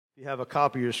You have a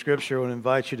copy of your scripture. I would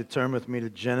invite you to turn with me to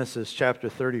Genesis chapter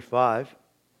 35.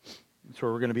 That's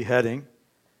where we're going to be heading.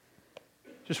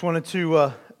 Just wanted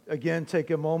to, again,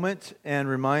 take a moment and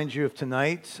remind you of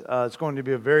tonight. It's going to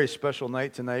be a very special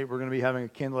night tonight. We're going to be having a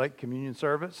candlelight communion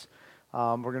service.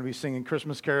 We're going to be singing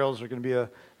Christmas carols. There's going to be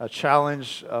a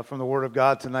challenge from the Word of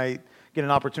God tonight. Get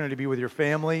an opportunity to be with your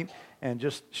family and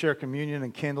just share communion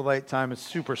and candlelight time. It's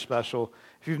super special.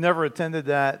 If you've never attended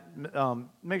that,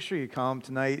 make sure you come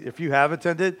tonight. If you have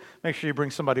attended, make sure you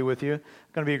bring somebody with you.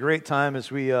 It's going to be a great time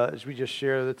as we just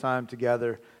share the time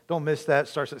together. Don't miss that. It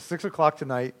starts at 6 o'clock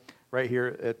tonight right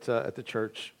here at the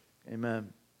church.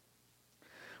 Amen.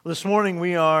 Well, this morning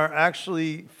we are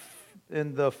actually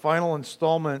in the final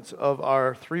installment of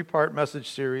our three-part message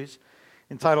series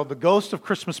entitled The Ghost of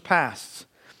Christmas Past.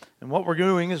 And what we're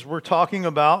doing is we're talking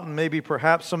about, and maybe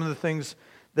perhaps some of the things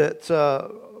that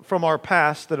from our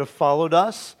past that have followed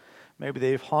us. Maybe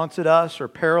they've haunted us or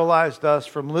paralyzed us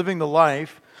from living the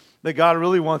life that God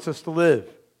really wants us to live.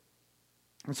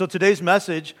 And so today's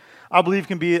message, I believe,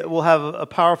 will have a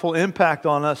powerful impact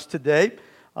on us today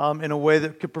in a way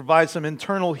that could provide some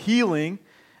internal healing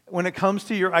when it comes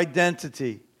to your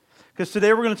identity. Because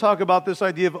today we're going to talk about this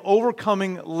idea of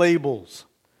overcoming labels.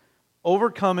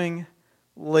 Overcoming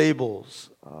labels.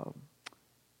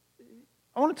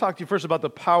 I want to talk to you first about the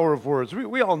power of words.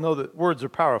 We all know that words are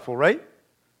powerful, right?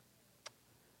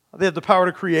 They have the power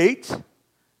to create.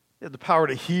 They have the power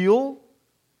to heal.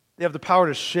 They have the power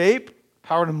to shape,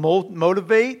 power to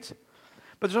motivate.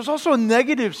 But there's also a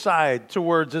negative side to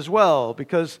words as well,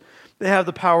 because they have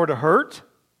the power to hurt.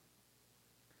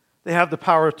 They have the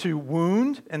power to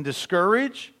wound and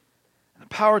discourage, and the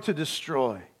power to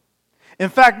destroy. In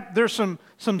fact, there's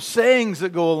some sayings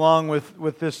that go along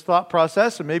with this thought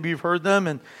process, and maybe you've heard them,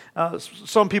 and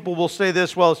some people will say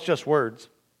this, well, it's just words.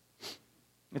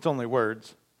 It's only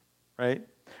words, right?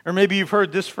 Or maybe you've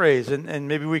heard this phrase, and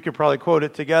maybe we could probably quote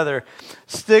it together.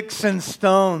 Sticks and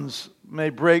stones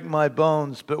may break my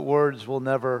bones, but words will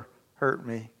never hurt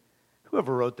me.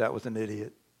 Whoever wrote that was an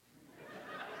idiot.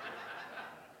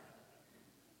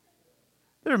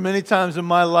 There are many times in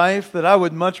my life that I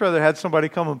would much rather have somebody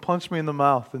come and punch me in the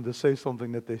mouth than to say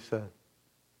something that they said.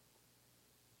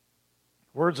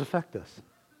 Words affect us.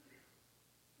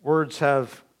 Words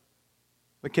have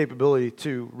the capability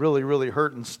to really, really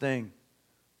hurt and sting.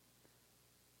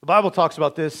 The Bible talks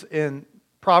about this in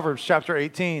Proverbs chapter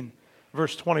 18,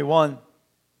 verse 21.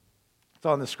 It's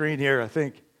on the screen here, I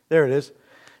think. There it is.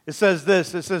 It says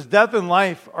this. It says, death and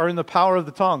life are in the power of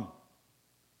the tongue,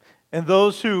 and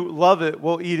those who love it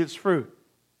will eat its fruit.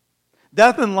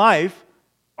 Death and life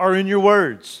are in your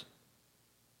words.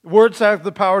 Words have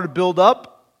the power to build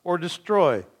up or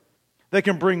destroy. They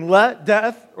can bring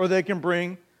death or they can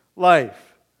bring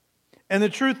life. And the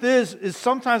truth is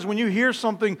sometimes when you hear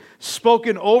something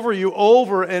spoken over you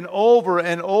over and over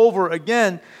and over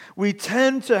again, we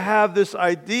tend to have this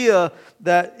idea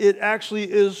that it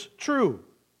actually is true.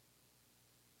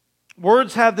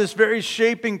 Words have this very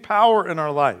shaping power in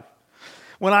our life.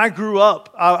 When I grew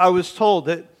up, I was told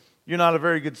that you're not a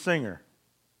very good singer.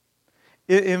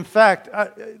 In fact,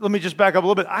 let me just back up a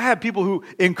little bit. I had people who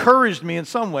encouraged me in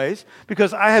some ways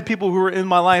because I had people who were in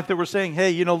my life that were saying,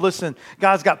 hey, listen,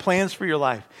 God's got plans for your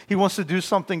life. He wants to do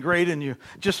something great in you.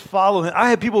 Just follow Him. I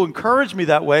had people who encouraged me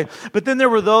that way, but then there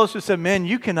were those who said, man,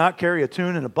 you cannot carry a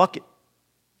tune in a bucket.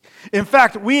 In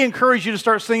fact, we encourage you to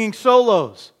start singing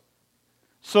solos.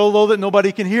 So low that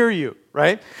nobody can hear you,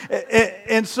 right?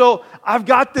 And so I've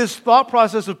got this thought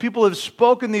process of people have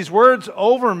spoken these words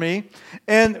over me.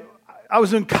 And I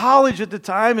was in college at the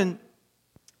time, and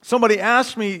somebody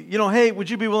asked me, hey, would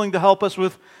you be willing to help us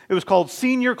with, it was called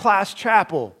Senior Class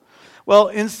Chapel. Well,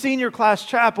 in Senior Class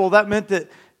Chapel, that meant that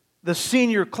the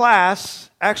senior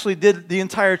class actually did the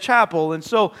entire chapel. And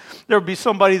so there would be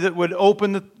somebody that would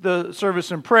open the service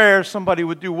in prayer, somebody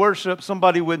would do worship,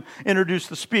 somebody would introduce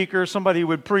the speaker, somebody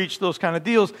would preach, those kind of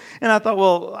deals. And I thought,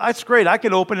 well, that's great. I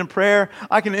can open in prayer,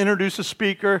 I can introduce a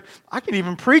speaker, I can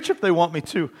even preach if they want me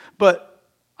to. But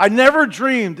I never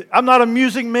dreamed, I'm not a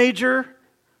music major.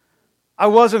 I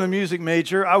wasn't a music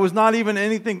major. I was not even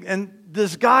anything. And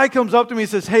this guy comes up to me and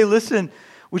says, hey, listen,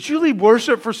 would you lead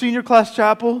worship for Senior Class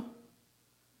Chapel?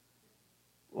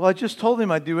 Well, I just told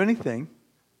him I'd do anything.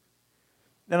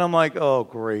 And I'm like, oh,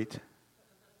 great.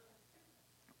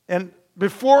 And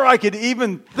before I could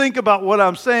even think about what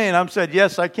I'm saying, I said,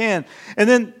 yes, I can. And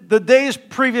then the days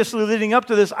previously leading up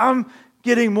to this, I'm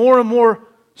getting more and more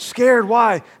scared.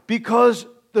 Why? Because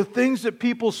the things that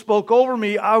people spoke over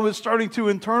me, I was starting to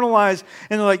internalize.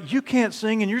 And they're like, you can't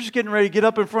sing, and you're just getting ready to get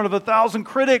up in front of 1,000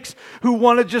 critics who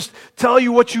want to just tell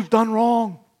you what you've done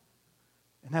wrong.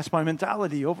 And that's my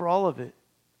mentality over all of it.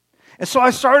 And so I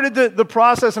started the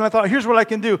process, and I thought, here's what I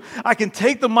can do. I can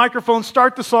take the microphone,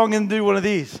 start the song, and do one of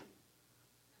these.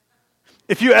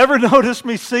 If you ever notice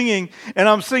me singing, and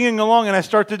I'm singing along, and I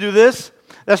start to do this,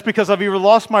 that's because I've either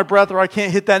lost my breath or I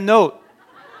can't hit that note.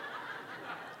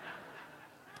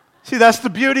 See, that's the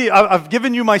beauty. I've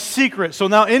given you my secret, so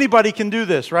now anybody can do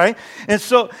this, right? And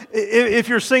so if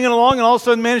you're singing along, and all of a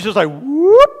sudden, man, it's just like,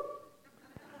 whoop,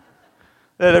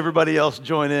 let everybody else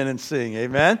join in and sing,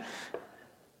 amen?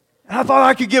 And I thought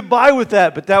I could get by with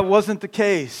that, but that wasn't the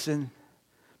case.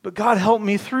 But God helped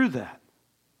me through that.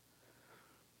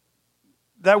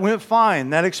 That went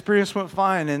fine. That experience went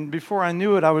fine. And before I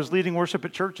knew it, I was leading worship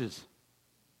at churches.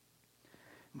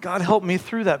 God helped me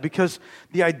through that because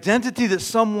the identity that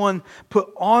someone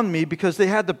put on me, because they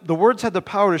had the words had the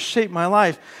power to shape my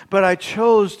life, but I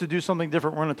chose to do something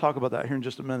different. We're going to talk about that here in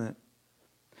just a minute.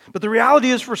 But the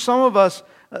reality is for some of us,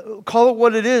 call it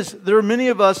what it is, there are many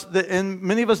of us, and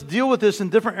many of us deal with this in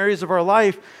different areas of our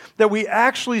life, that we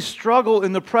actually struggle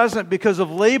in the present because of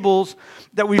labels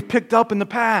that we've picked up in the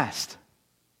past.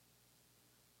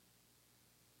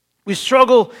 We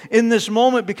struggle in this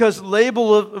moment because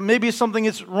label of maybe something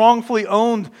that's wrongfully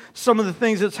owned some of the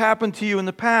things that's happened to you in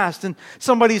the past. And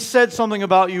somebody said something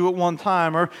about you at one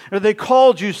time, or they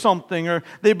called you something, or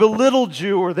they belittled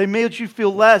you, or they made you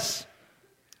feel less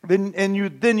than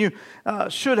you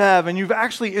should have. And you've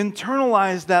actually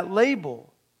internalized that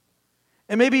label.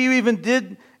 And maybe you even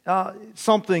did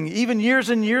something even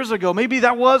years and years ago. Maybe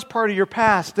that was part of your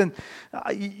past,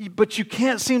 but you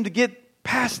can't seem to get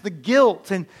past the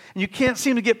guilt, and you can't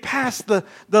seem to get past the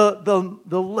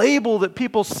label that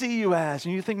people see you as.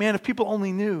 And you think, man, if people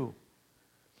only knew.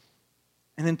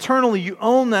 And internally, you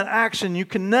own that action. You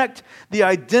connect the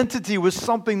identity with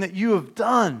something that you have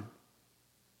done.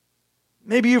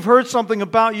 Maybe you've heard something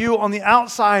about you on the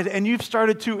outside, and you've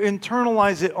started to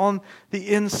internalize it on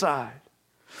the inside.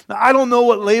 Now, I don't know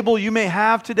what label you may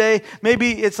have today.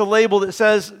 Maybe it's a label that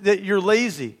says that you're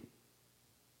lazy.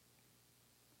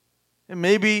 And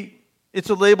maybe it's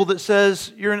a label that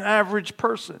says you're an average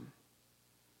person.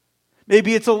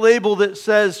 Maybe it's a label that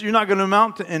says you're not going to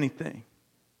amount to anything.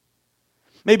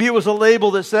 Maybe it was a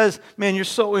label that says, man, you're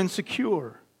so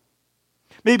insecure.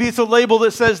 Maybe it's a label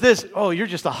that says this, oh, you're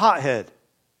just a hothead.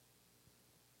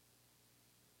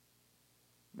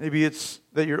 Maybe it's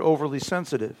that you're overly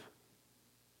sensitive.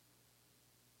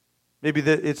 Maybe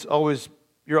that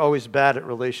you're always bad at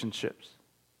relationships.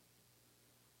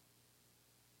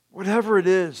 Whatever it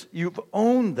is, you've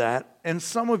owned that, and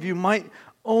some of you might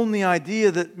own the idea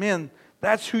that, man,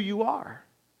 that's who you are.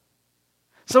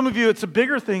 Some of you, it's a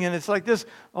bigger thing, and it's like this,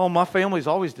 oh, my family's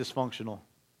always dysfunctional.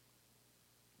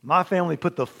 My family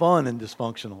put the fun in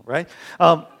dysfunctional, right?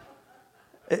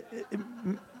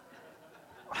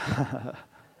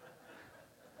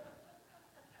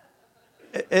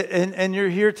 And you're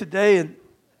here today,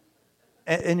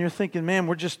 and you're thinking, man,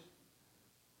 we're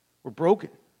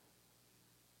broken.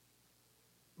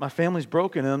 My family's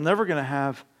broken, and I'm never going to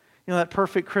have, that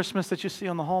perfect Christmas that you see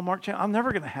on the Hallmark Channel. I'm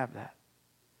never going to have that.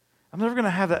 I'm never going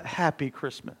to have that happy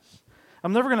Christmas.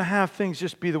 I'm never going to have things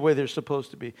just be the way they're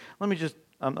supposed to be. I'm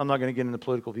not going to get into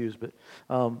political views, but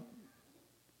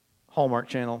Hallmark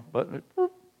Channel, but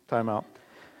time out.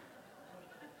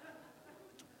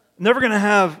 Never going to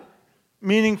have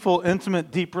meaningful,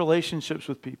 intimate, deep relationships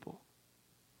with people.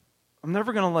 I'm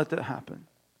never going to let that happen.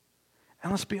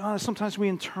 And let's be honest, sometimes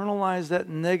we internalize that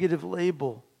negative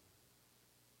label.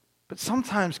 But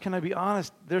sometimes, can I be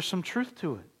honest, there's some truth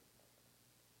to it.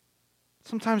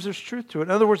 Sometimes there's truth to it. In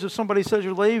other words, if somebody says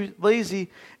you're lazy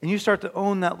and you start to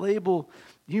own that label,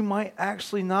 you might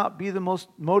actually not be the most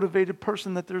motivated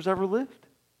person that there's ever lived.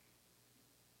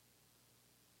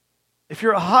 If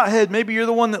you're a hothead, maybe you're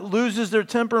the one that loses their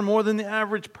temper more than the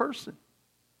average person.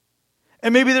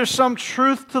 And maybe there's some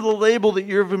truth to the label that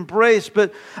you've embraced,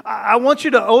 but I want you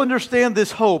to understand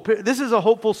this hope. This is a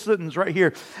hopeful sentence right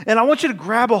here. And I want you to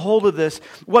grab a hold of this.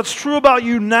 What's true about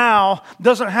you now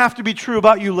doesn't have to be true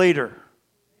about you later.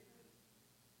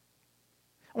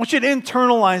 I want you to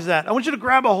internalize that. I want you to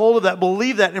grab a hold of that,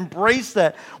 believe that, embrace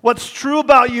that. What's true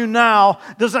about you now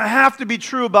doesn't have to be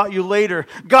true about you later.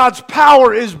 God's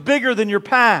power is bigger than your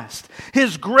past.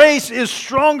 His grace is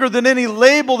stronger than any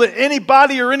label that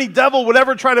anybody or any devil would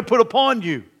ever try to put upon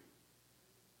you.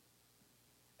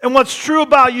 And what's true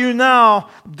about you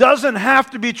now doesn't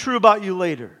have to be true about you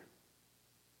later.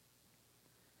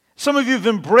 Some of you have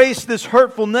embraced this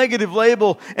hurtful, negative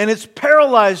label, and it's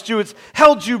paralyzed you. It's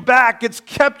held you back. It's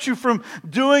kept you from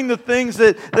doing the things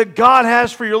that God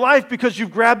has for your life because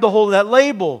you've grabbed a hold of that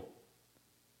label.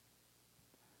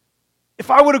 If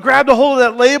I would have grabbed a hold of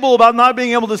that label about not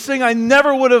being able to sing, I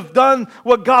never would have done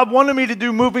what God wanted me to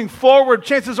do moving forward.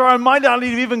 Chances are I might not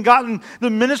have even gotten the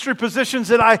ministry positions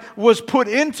that I was put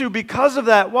into because of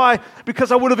that. Why?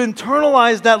 Because I would have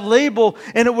internalized that label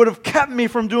and it would have kept me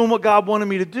from doing what God wanted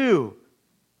me to do.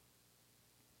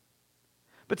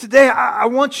 But today, I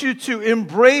want you to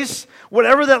embrace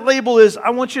whatever that label is.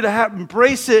 I want you to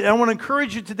embrace it, and I want to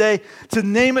encourage you today to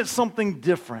name it something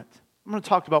different. I'm going to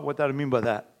talk about what I mean by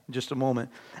that in just a moment.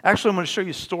 Actually, I'm going to show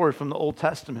you a story from the Old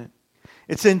Testament.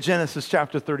 It's in Genesis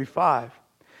chapter 35.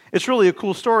 It's really a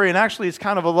cool story, and actually it's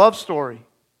kind of a love story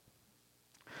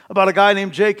about a guy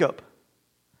named Jacob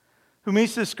who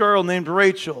meets this girl named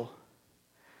Rachel.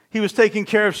 He was taking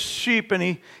care of sheep,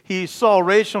 and he saw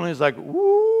Rachel, and he's like,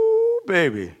 "Ooh,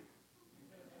 baby."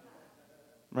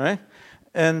 Right?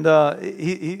 And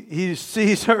he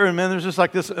sees her, and man, there's just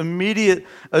like this immediate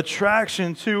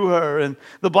attraction to her. And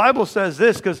the Bible says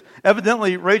this, because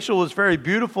evidently Rachel was very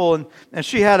beautiful, and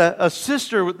she had a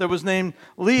sister that was named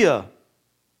Leah.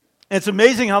 And it's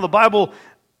amazing how the Bible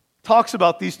talks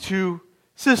about these two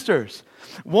sisters.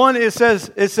 One, it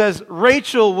says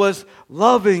Rachel was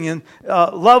loving and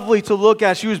lovely to look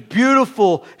at. She was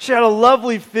beautiful. She had a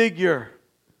lovely figure.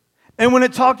 And when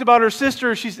it talked about her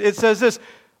sister, it says this,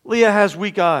 Leah has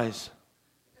weak eyes.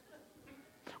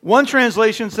 One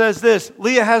translation says this,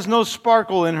 Leah has no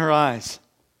sparkle in her eyes.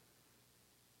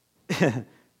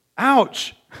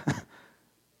 Ouch.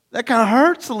 That kind of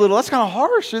hurts a little. That's kind of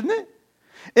harsh, isn't it?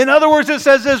 In other words, it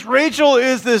says this, Rachel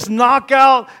is this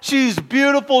knockout. She's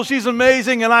beautiful. She's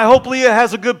amazing. And I hope Leah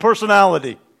has a good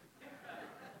personality.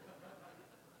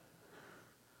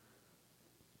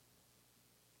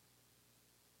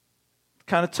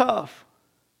 Kind of tough.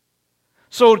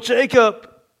 So Jacob,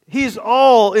 he's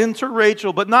all into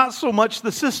Rachel, but not so much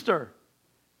the sister.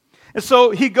 And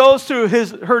so he goes to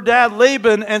her dad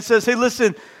Laban and says, "Hey,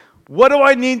 listen, what do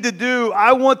I need to do?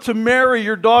 I want to marry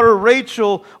your daughter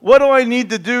Rachel. What do I need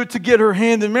to do to get her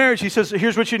hand in marriage?" He says,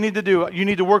 "Here's what you need to do. You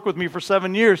need to work with me for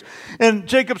 7 years." And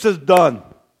Jacob says, "Done.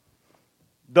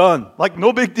 Done." Like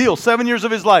no big deal. 7 years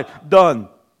of his life. Done.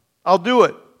 I'll do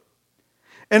it.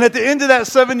 And at the end of that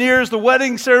 7 years, the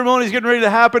wedding ceremony is getting ready to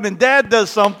happen, and Dad does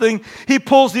something. He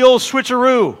pulls the old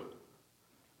switcheroo.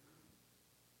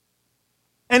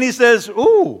 And he says,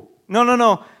 "Ooh,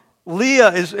 no.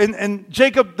 Leah is," and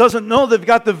Jacob doesn't know they've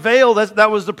got the veil.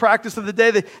 That was the practice of the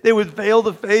day. They would veil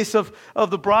the face of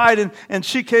the bride, and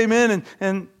she came in,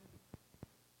 and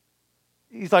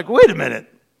he's like, "Wait a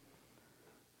minute.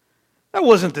 That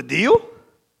wasn't the deal.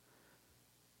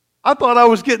 I thought I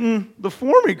was getting the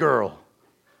formy girl.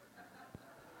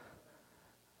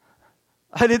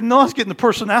 I didn't know I was getting the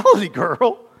personality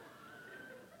girl."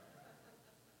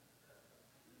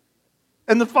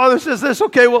 And the father says this,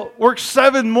 "Okay, well, work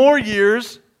 7 more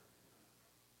years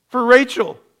for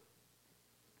Rachel."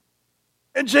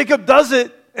 And Jacob does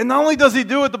it, and not only does he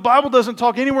do it, the Bible doesn't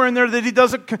talk anywhere in there that he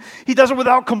does it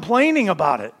without complaining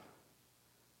about it.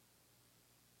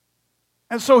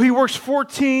 And so he works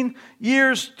 14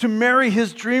 years to marry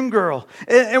his dream girl.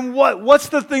 And what's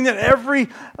the thing that every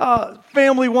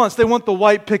family wants? They want the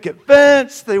white picket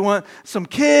fence. They want some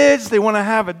kids. They want to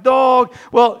have a dog.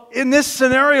 Well, in this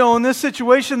scenario, in this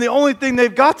situation, the only thing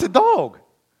they've got's a dog.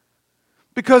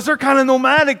 Because they're kind of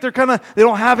nomadic. They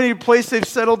don't have any place they've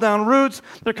settled down roots.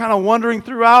 They're kind of wandering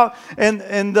throughout, and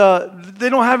they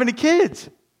don't have any kids.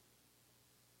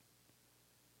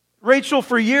 Rachel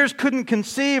for years couldn't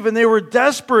conceive, and they were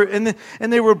desperate,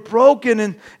 and they were broken,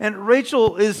 and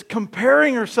Rachel is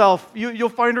comparing herself. You'll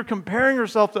find her comparing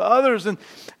herself to others, and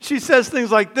she says things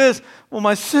like this, "Well,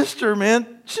 my sister,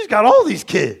 man, she's got all these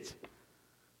kids."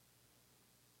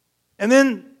 And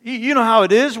then, you know how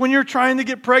it is, when you're trying to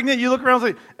get pregnant, you look around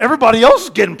and say, everybody else is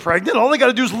getting pregnant. All they got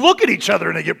to do is look at each other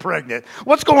and they get pregnant.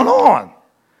 What's going on?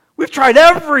 We've tried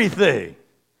everything.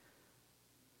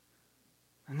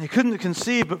 And they couldn't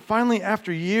conceive, but finally,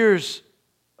 after years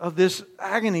of this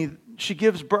agony, she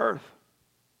gives birth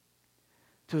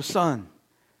to a son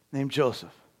named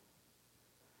Joseph.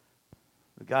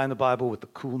 The guy in the Bible with the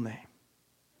cool name.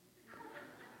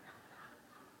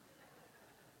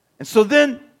 And so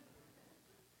then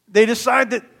they decide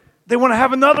that they want to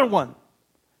have another one.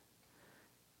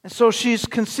 And so she's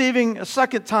conceiving a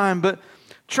second time, but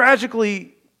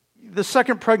tragically, the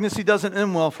second pregnancy doesn't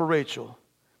end well for Rachel.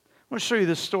 I want to show you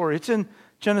this story. It's in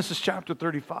Genesis chapter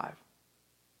 35.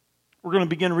 We're going to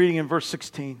begin reading in verse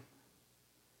 16.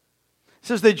 It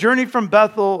says, "They journeyed from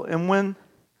Bethel, and when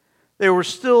they were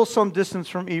still some distance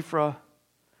from Ephraim,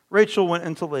 Rachel went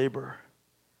into labor.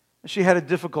 And she had a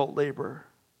difficult labor.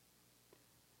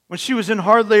 When she was in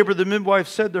hard labor, the midwife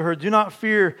said to her, "Do not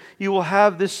fear, you will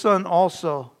have this son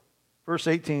also." Verse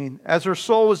 18, as her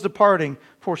soul was departing,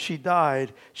 for she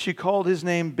died, she called his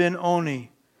name Ben-Oni,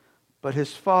 but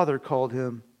his father called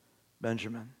him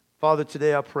Benjamin. Father,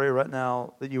 today I pray right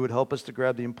now that you would help us to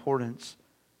grab the importance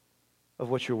of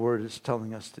what your word is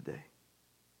telling us today.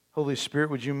 Holy Spirit,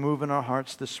 would you move in our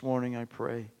hearts this morning, I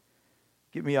pray.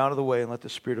 Get me out of the way and let the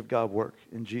Spirit of God work.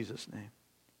 In Jesus' name,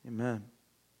 amen.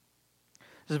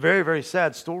 This is a very, very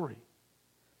sad story.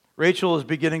 Rachel is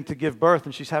beginning to give birth,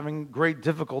 and she's having great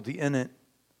difficulty in it.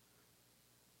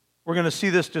 We're going to see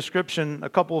this description a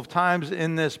couple of times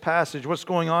in this passage. What's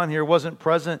going on here wasn't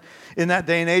present in that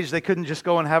day and age. They couldn't just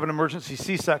go and have an emergency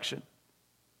C-section.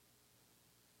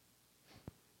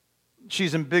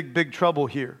 She's in big, big trouble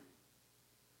here.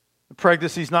 The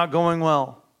pregnancy's not going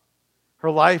well.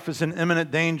 Her life is in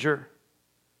imminent danger.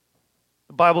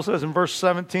 The Bible says in verse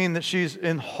 17 that she's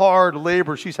in hard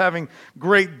labor. She's having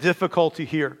great difficulty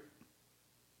here.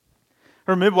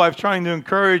 Her midwife trying to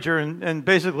encourage her and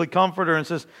basically comfort her and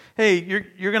says, "Hey,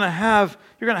 you're going to have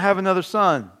another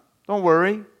son. Don't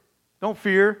worry. Don't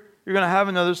fear. You're going to have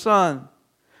another son."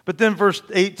 But then verse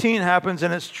 18 happens,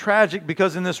 and it's tragic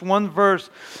because in this one verse,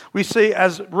 we see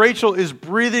as Rachel is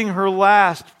breathing her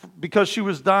last because she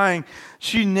was dying,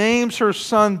 she names her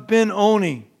son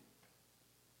Ben-Oni,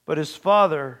 but his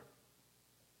father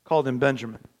called him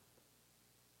Benjamin.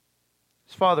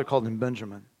 His father called him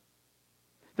Benjamin.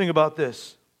 Think about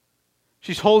this.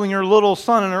 She's holding her little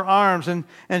son in her arms, and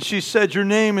she said, "Your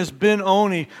name is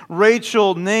Ben-Oni."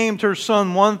 Rachel named her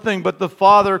son one thing, but the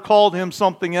father called him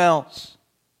something else.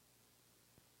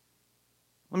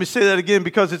 Let me say that again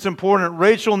because it's important.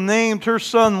 Rachel named her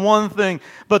son one thing,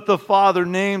 but the father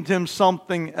named him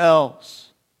something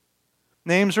else.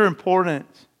 Names are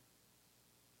important.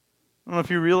 I don't know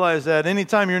if you realize that.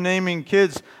 Anytime you're naming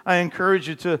kids, I encourage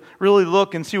you to really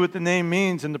look and see what the name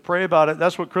means and to pray about it.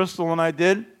 That's what Crystal and I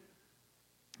did.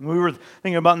 When we were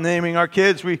thinking about naming our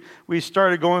kids, we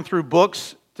started going through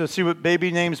books to see what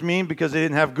baby names mean because they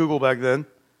didn't have Google back then.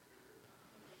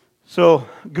 So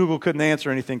Google couldn't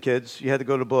answer anything, kids. You had to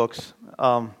go to books.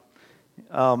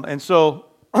 And so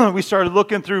we started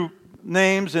looking through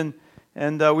names and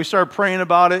we started praying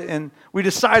about it. And we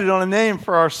decided on a name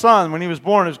for our son when he was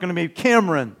born. It was going to be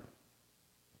Cameron.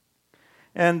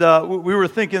 And we were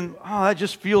thinking, oh, that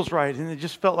just feels right. And it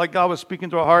just felt like God was speaking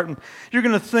to our heart. And you're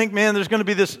going to think, man, there's going to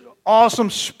be this awesome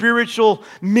spiritual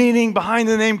meaning behind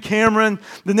the name Cameron.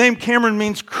 The name Cameron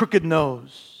means crooked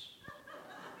nose.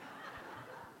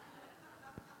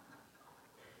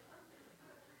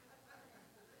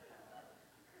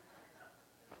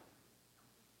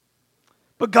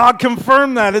 But God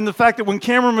confirmed that in the fact that when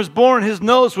Cameron was born, his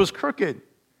nose was crooked.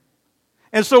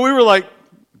 And so we were like,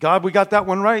 God, we got that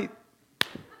one right.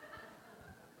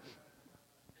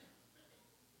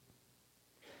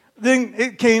 Then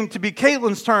it came to be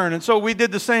Caitlin's turn, and so we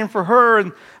did the same for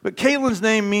her. But Caitlin's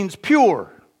name means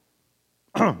pure.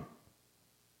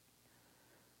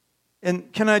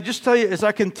 And can I just tell you, as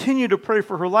I continue to pray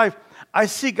for her life, I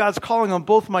see God's calling on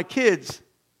both my kids.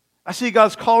 I see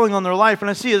God's calling on their life, and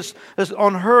I see it as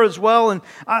on her as well. And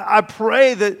I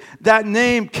pray that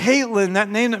name, Caitlin, that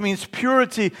name that means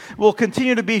purity, will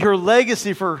continue to be her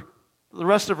legacy for the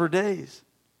rest of her days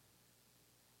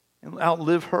and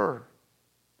outlive her.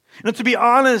 And to be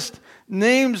honest,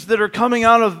 names that are coming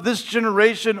out of this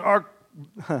generation are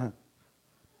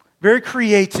very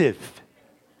creative.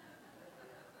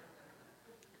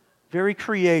 Very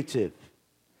creative.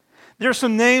 There's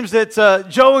some names that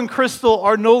Joe and Crystal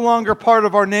are no longer part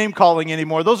of our name calling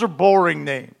anymore. Those are boring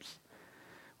names.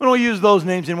 We don't use those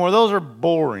names anymore. Those are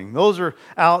boring. Those are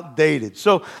outdated.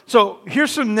 So here's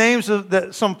some names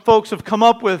that some folks have come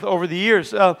up with over the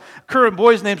years. Current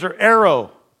boys' names are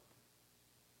Arrow.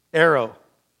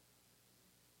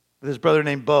 With his brother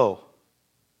named Bo.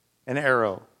 And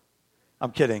Arrow.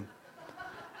 I'm kidding.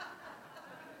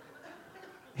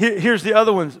 Here's the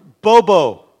other ones.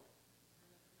 Bobo.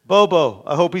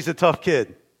 I hope he's a tough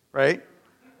kid, right?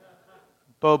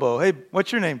 Bobo. Hey,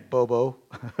 what's your name? Bobo.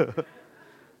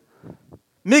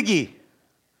 Miggy.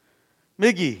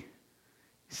 He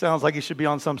sounds like he should be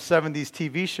on some 70s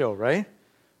TV show, right?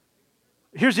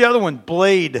 Here's the other one.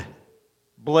 Blade.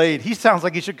 He sounds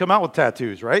like he should come out with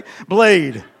tattoos, right?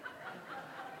 Blade.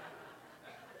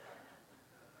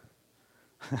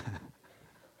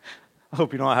 I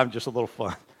hope you know I'm having just a little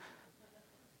fun.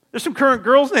 There's some current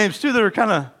girls' names, too, that are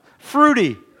kind of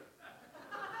fruity.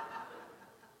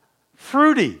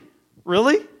 Fruity.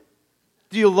 Really?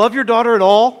 Do you love your daughter at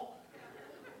all?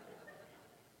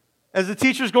 As the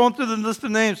teacher's going through the list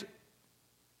of names,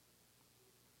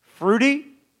 Fruity?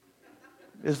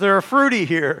 Is there a fruity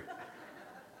here?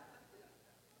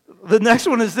 The next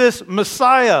one is this,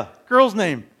 Messiah, girl's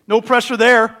name. No pressure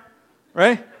there,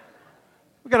 right?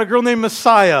 We got a girl named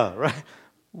Messiah, right?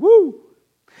 Woo!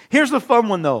 Here's the fun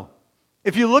one, though.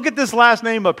 If you look at this last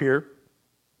name up here,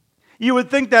 you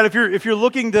would think that if you're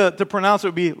looking to pronounce it,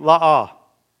 would be La'ah.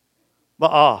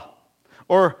 La'ah.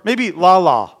 Or maybe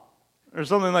Lala, or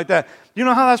something like that. Do you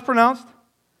know how that's pronounced?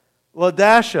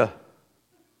 Ladasha.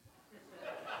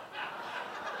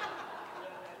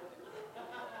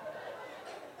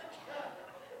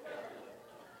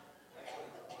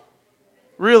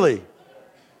 Really?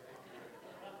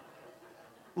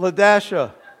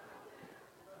 Ladasha.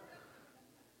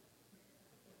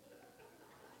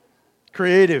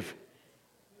 Creative.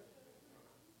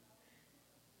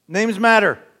 Names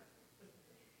matter.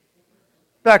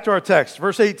 Back to our text,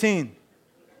 verse 18.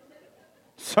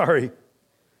 Sorry.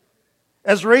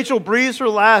 As Rachel breathes her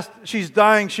last, she's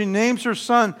dying. She names her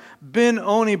son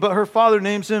Ben-Oni, but her father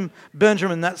names him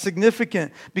Benjamin. That's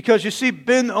significant because you see,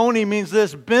 Ben-Oni means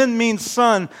this. Ben means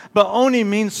son, but Oni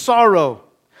means sorrow.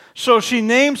 So she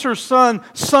names her son,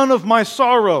 son of my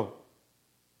sorrow,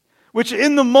 which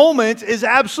in the moment is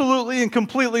absolutely and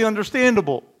completely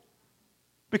understandable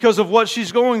because of what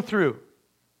she's going through.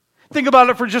 Think about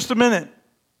it for just a minute.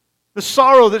 The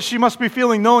sorrow that she must be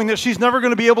feeling knowing that she's never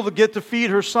going to be able to get to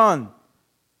feed her son.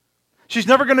 She's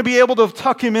never going to be able to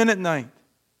tuck him in at night.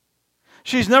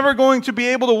 She's never going to be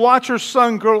able to watch her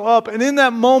son grow up. And in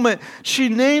that moment, she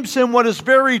names him what is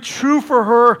very true for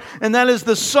her, and that is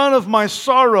the son of my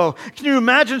sorrow. Can you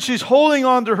imagine she's holding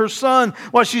on to her son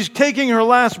while she's taking her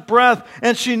last breath,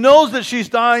 and she knows that she's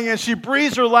dying, and she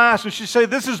breathes her last, and she says,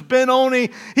 this is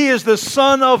Ben-Oni. He is the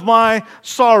son of my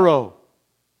sorrow.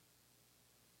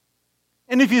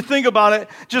 And if you think about it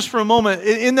just for a moment,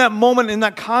 in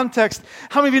that context,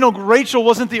 how many of you know Rachel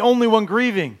wasn't the only one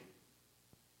grieving?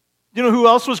 You know who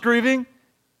else was grieving?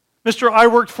 Mr. I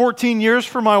worked 14 years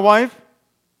for my wife.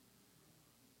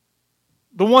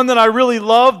 The one that I really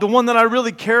love, the one that I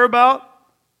really care about.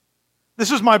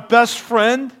 This is my best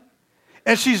friend.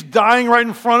 And she's dying right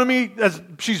in front of me as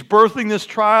she's birthing this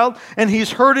child. And he's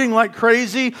hurting like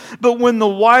crazy. But when the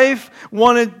wife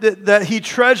that he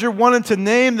treasured wanted to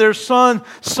name their son,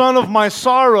 son of my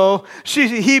sorrow,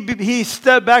 he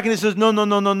stepped back and he says,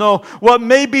 no. What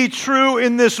may be true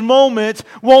in this moment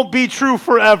won't be true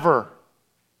forever.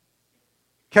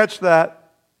 Catch that.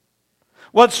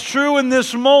 What's true in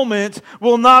this moment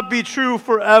will not be true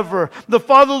forever. The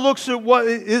father looks at what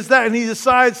is that and he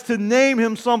decides to name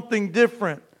him something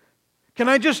different. Can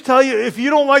I just tell you, if you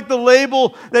don't like the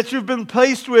label that you've been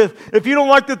placed with, if you don't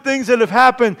like the things that have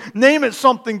happened, name it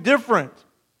something different.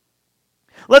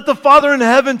 Let the Father in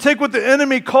heaven take what the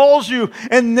enemy calls you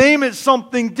and name it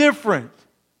something different.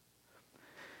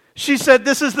 She said,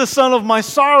 this is the son of my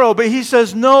sorrow, but he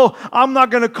says, no, I'm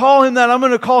not going to call him that. I'm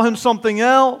going to call him something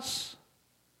else.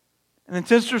 And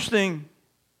it's interesting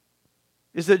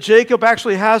is that Jacob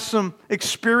actually has some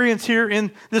experience here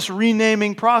in this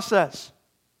renaming process.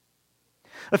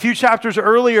 A few chapters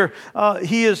earlier,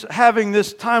 he is having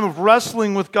this time of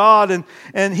wrestling with God,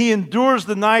 and he endures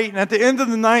the night. And at the end of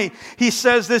the night, he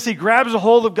says this. He grabs a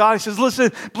hold of God. He says,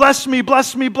 listen, bless me,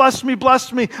 bless me, bless me,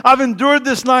 bless me. I've endured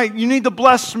this night. You need to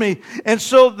bless me. And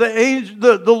so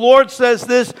the Lord says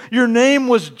this, your name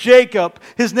was Jacob.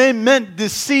 His name meant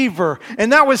deceiver.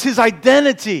 And that was his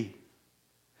identity.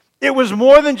 It was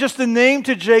more than just a name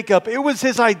to Jacob. It was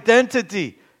his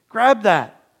identity. Grab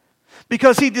that.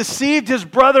 Because he deceived his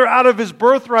brother out of his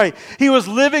birthright. He was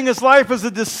living his life as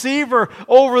a deceiver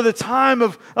over the time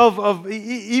of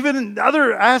even in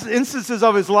other instances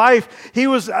of his life. He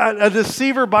was a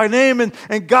deceiver by name.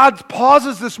 And God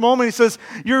pauses this moment. He says,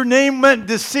 your name meant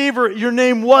deceiver. Your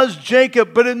name was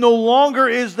Jacob, but it no longer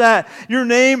is that. Your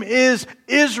name is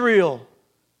Israel.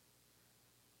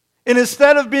 And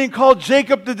instead of being called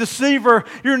Jacob the deceiver,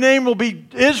 your name will be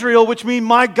Israel, which means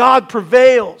my God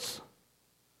prevails.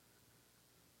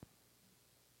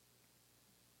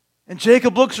 And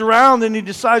Jacob looks around and he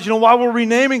decides, while we're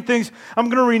renaming things, I'm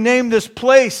going to rename this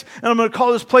place. And I'm going to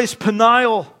call this place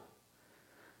Peniel,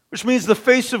 which means the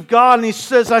face of God. And he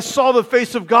says, I saw the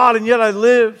face of God and yet I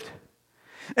lived.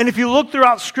 And if you look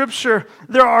throughout Scripture,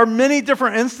 there are many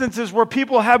different instances where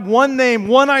people had one name,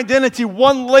 one identity,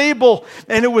 one label,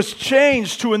 and it was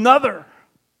changed to another.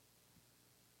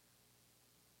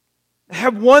 They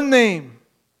have one name.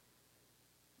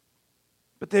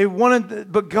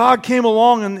 But God came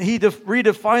along and He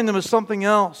redefined them as something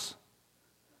else.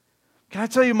 Can I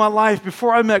tell you my life,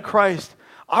 before I met Christ,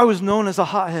 I was known as a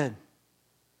hothead.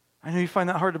 I know you find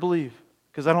that hard to believe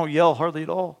because I don't yell hardly at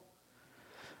all.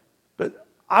 But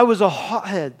I was a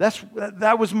hothead.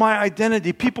 That was my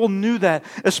identity. People knew that,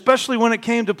 especially when it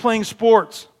came to playing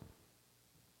sports.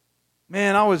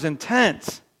 Man, I was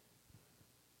intense.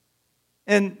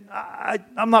 And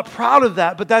I'm not proud of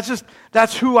that, but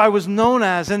that's who I was known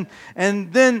as. And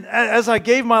then as I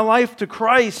gave my life to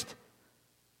Christ,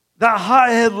 that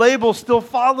hothead label still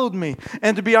followed me.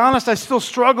 And to be honest, I still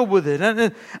struggle with it.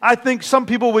 And I think some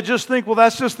people would just think, well,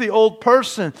 that's just the old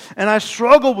person. And I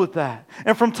struggled with that.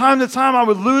 And from time to time, I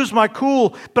would lose my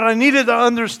cool. But I needed to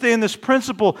understand this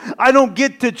principle. I don't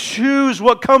get to choose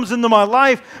what comes into my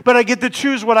life, but I get to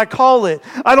choose what I call it.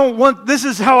 This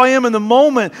is how I am in the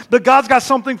moment. But God's got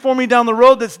something for me down the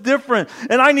road that's different.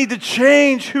 And I need to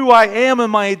change who I am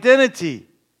and my identity.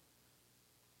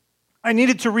 I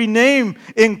needed to rename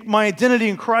my identity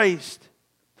in Christ.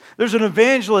 There's an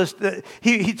evangelist that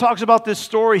he talks about this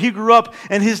story. He grew up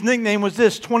and his nickname was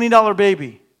this, $20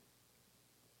 baby.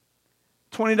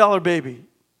 $20 baby.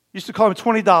 Used to call him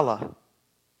 $20. You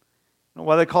know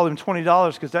why they called him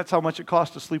 $20? Because that's how much it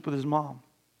cost to sleep with his mom.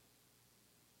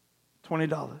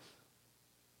 $20.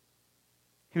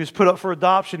 He was put up for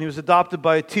adoption. He was adopted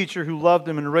by a teacher who loved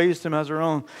him and raised him as her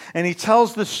own. And he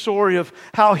tells the story of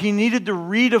how he needed to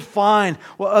redefine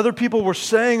what other people were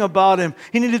saying about him.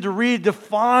 He needed to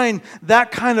redefine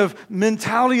that kind of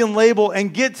mentality and label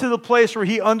and get to the place where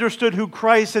he understood who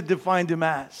Christ had defined him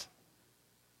as.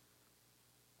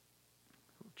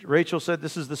 Rachel said,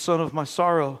 "This is the son of my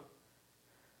sorrow."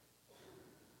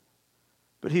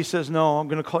 But he says, "No, I'm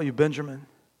going to call you Benjamin."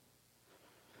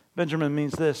 Benjamin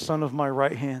means this, son of my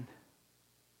right hand.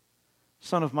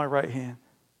 Son of my right hand.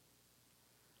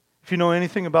 If you know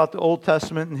anything about the Old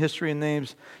Testament and history and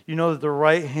names, you know that the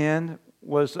right hand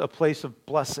was a place of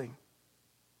blessing.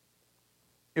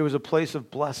 It was a place of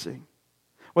blessing.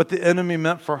 What the enemy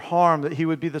meant for harm, that he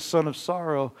would be the son of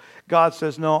sorrow, God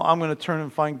says, no, I'm going to turn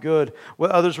and find good.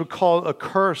 What others would call a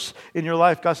curse in your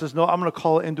life, God says, no, I'm going to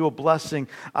call it into a blessing.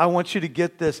 I want you to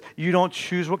get this. You don't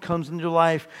choose what comes in your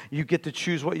life. You get to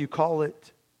choose what you call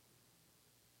it.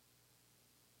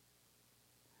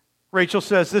 Rachel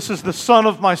says, this is the son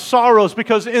of my sorrows,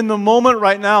 because in the moment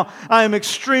right now, I am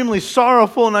extremely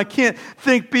sorrowful and I can't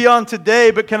think beyond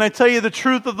today. But can I tell you the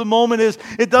truth of the moment is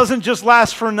it doesn't just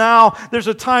last for now. There's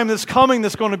a time that's coming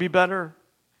that's going to be better.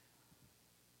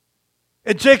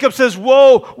 And Jacob says,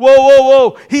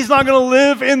 whoa. He's not going to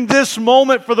live in this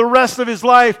moment for the rest of his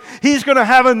life. He's going to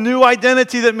have a new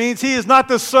identity that means he is not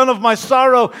the son of my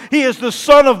sorrow. He is the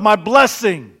son of my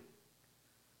blessing.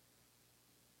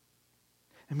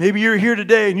 And maybe you're here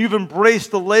today and you've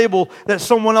embraced the label that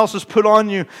someone else has put on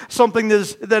you, something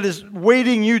that is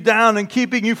weighting you down and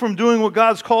keeping you from doing what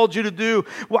God's called you to do.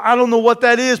 Well, I don't know what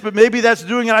that is, but maybe that's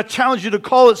doing it. I challenge you to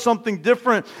call it something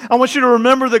different. I want you to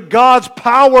remember that God's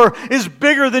power is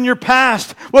bigger than your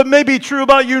past. What may be true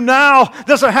about you now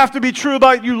doesn't have to be true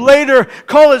about you later.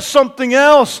 Call it something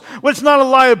else. Well, it's not a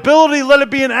liability. Let it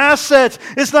be an asset.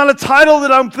 It's not a title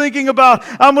that I'm thinking about.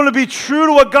 I'm going to be true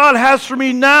to what God has for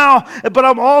me now, but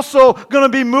I'm also going to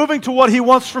be moving to what He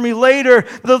wants for me later.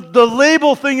 The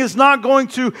label thing is not going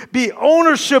to be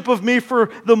ownership of me for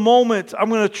the moment. I'm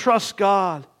going to trust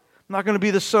God. I'm not going to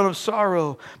be the son of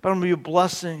sorrow, but I'm going to be a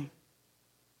blessing.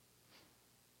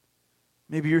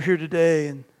 Maybe you're here today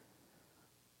and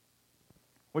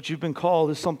what you've been called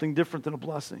is something different than a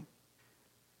blessing.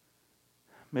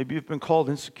 Maybe you've been called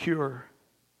insecure.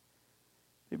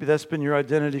 Maybe that's been your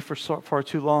identity for far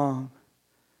too long.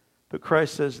 But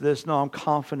Christ says this, no, I'm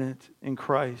confident in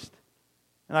Christ.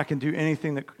 And I can do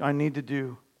anything that I need to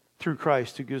do through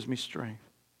Christ who gives me strength.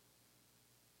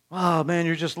 Oh, man,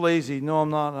 you're just lazy. No, I'm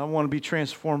not. I want to be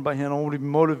transformed by Him. I want to be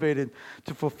motivated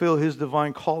to fulfill His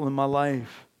divine call in my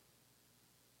life.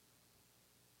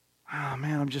 Oh,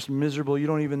 man, I'm just miserable. You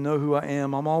don't even know who I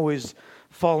am. I'm always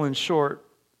falling short.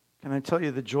 Can I tell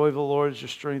you the joy of the Lord is your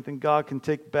strength? And God can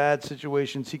take bad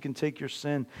situations. He can take your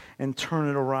sin and turn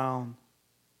it around.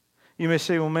 You may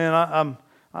say, well, man,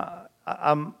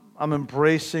 I'm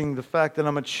embracing the fact that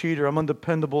I'm a cheater, I'm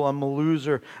undependable, I'm a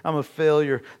loser, I'm a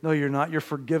failure. No, you're not. You're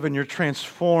forgiven. You're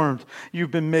transformed.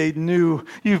 You've been made new.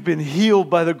 You've been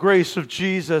healed by the grace of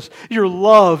Jesus. You're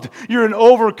loved. You're an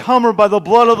overcomer by the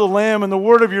blood of the Lamb and the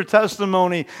word of your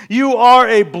testimony. You are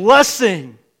a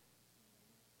blessing.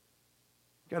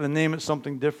 Got to name it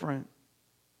something different.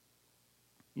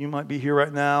 You might be here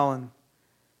right now, and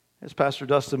as Pastor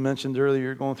Dustin mentioned earlier,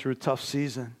 you're going through a tough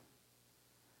season.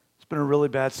 It's been a really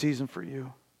bad season for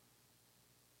you.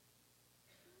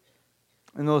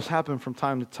 And those happen from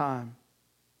time to time.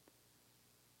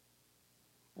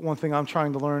 One thing I'm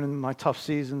trying to learn in my tough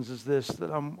seasons is this,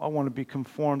 that I want to be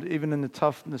conformed. Even in the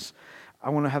toughness, I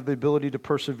want to have the ability to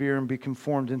persevere and be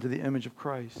conformed into the image of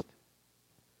Christ.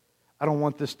 I don't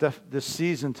want this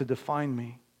season to define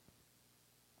me.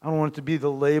 I don't want it to be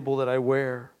the label that I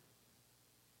wear.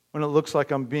 When it looks like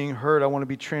I'm being hurt, I want to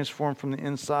be transformed from the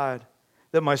inside,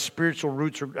 that my spiritual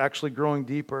roots are actually growing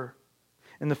deeper.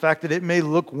 And the fact that it may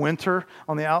look winter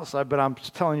on the outside, but I'm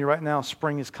just telling you right now,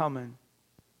 spring is coming.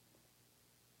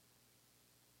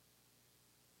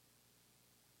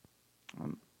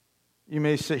 You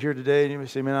may sit here today and you may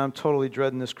say, man, I'm totally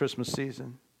dreading this Christmas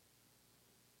season.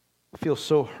 I feel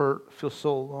so hurt. I feel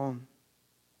so alone.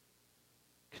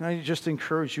 Can I just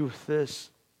encourage you with this?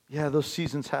 Yeah, those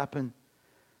seasons happen.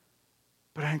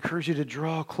 But I encourage you to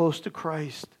draw close to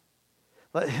Christ.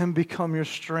 Let Him become your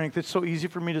strength. It's so easy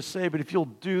for me to say, but if you'll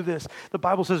do this, the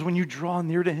Bible says when you draw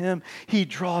near to Him, He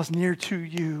draws near to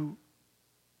you.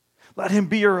 Let Him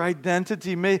be your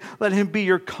identity. Let Him be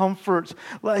your comfort.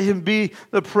 Let Him be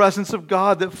the presence of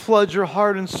God that floods your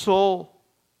heart and soul.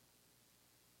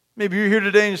 Maybe you're here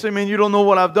today and you say, man, you don't know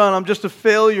what I've done. I'm just a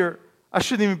failure. I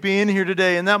shouldn't even be in here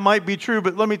today. And that might be true,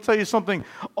 but let me tell you something.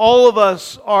 All of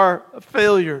us are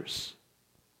failures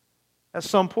at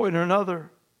some point or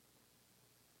another.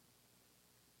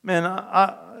 Man,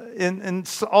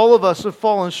 and all of us have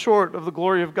fallen short of the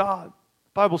glory of God.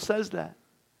 The Bible says that.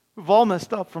 We've all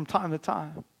messed up from time to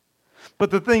time. But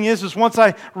the thing is once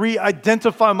I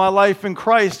re-identify my life in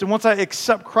Christ, and once I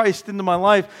accept Christ into my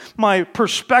life, my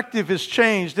perspective has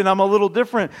changed and I'm a little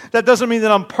different. That doesn't mean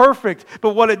that I'm perfect,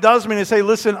 but what it does mean is, hey,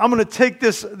 listen, I'm going to take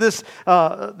this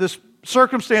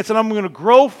circumstance and I'm going to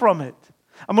grow from it.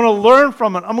 I'm going to learn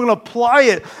from it. I'm going to apply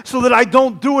it so that I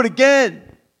don't do it again.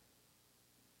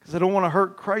 Because I don't want to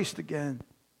hurt Christ again.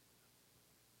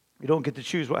 You don't get to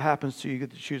choose what happens to you. You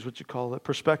get to choose what you call it.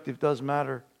 Perspective does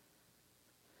matter.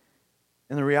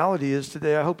 And the reality is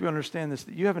today, I hope you understand this,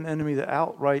 that you have an enemy that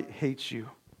outright hates you.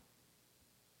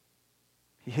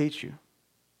 He hates you.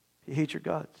 He hates your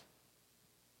guts.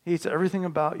 He hates everything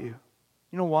about you.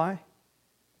 You know why?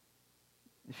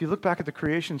 If you look back at the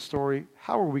creation story,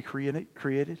 how were we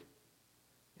created?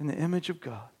 In the image of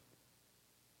God.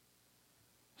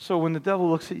 So when the devil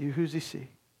looks at you, who does he see?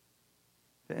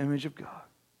 The image of God.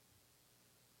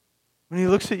 When he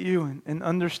looks at you and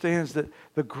understands that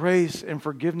the grace and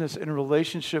forgiveness and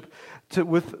relationship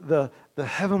with the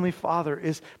Heavenly Father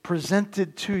is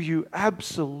presented to you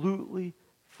absolutely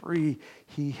free,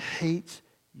 he hates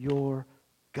your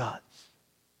guts.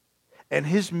 And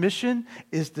his mission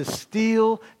is to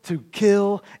steal, to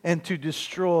kill, and to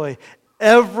destroy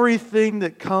everything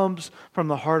that comes from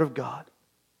the heart of God.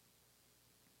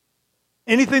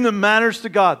 Anything that matters to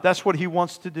God, that's what he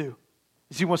wants to do.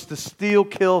 He wants to steal,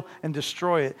 kill, and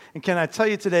destroy it. And can I tell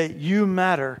you today, you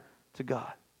matter to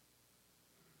God.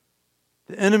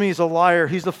 The enemy is a liar.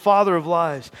 He's the father of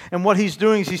lies. And what he's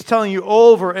doing is he's telling you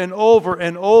over and over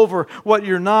and over what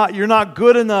you're not. You're not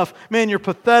good enough. Man, you're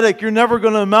pathetic. You're never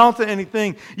going to amount to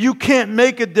anything. You can't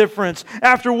make a difference.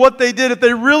 After what they did, if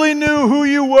they really knew who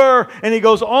you were. And he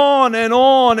goes on and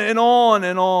on and on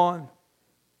and on.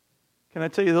 Can I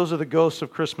tell you, those are the ghosts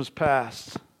of Christmas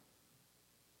past.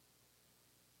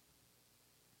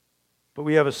 But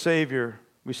we have a Savior,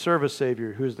 we serve a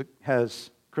Savior who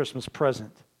has Christmas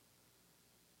present,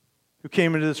 who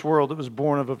came into this world that was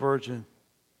born of a virgin,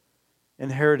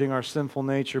 inheriting our sinful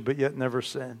nature but yet never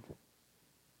sinned,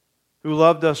 who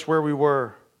loved us where we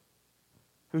were,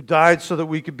 who died so that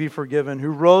we could be forgiven, who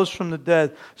rose from the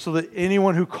dead so that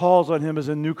anyone who calls on Him is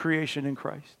a new creation in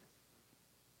Christ.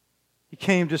 He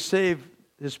came to save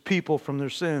His people from their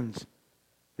sins.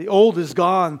 The old is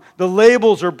gone. The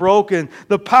labels are broken.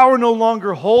 The power no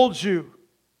longer holds you.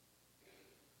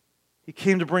 He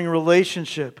came to bring a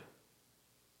relationship.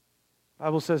 The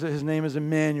Bible says that His name is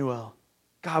Emmanuel,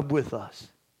 God with us.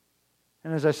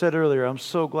 And as I said earlier, I'm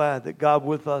so glad that God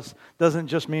with us doesn't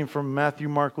just mean from Matthew,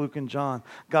 Mark, Luke, and John.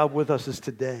 God with us is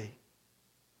today.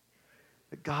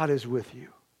 That God is with you.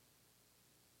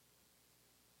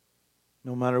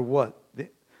 No matter what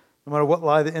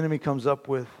lie the enemy comes up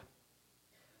with,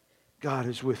 God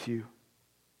is with you.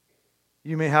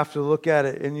 You may have to look at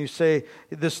it and you say,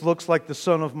 this looks like the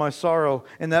son of my sorrow.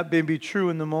 And that may be true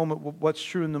in the moment. What's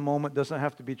true in the moment doesn't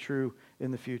have to be true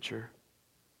in the future.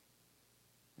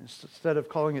 Instead of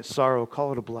calling it sorrow,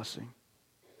 call it a blessing.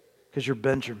 Because you're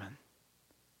Benjamin,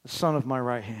 the son of my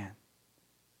right hand.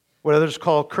 What others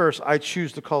call a curse, I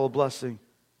choose to call a blessing.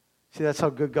 See, that's how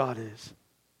good God is.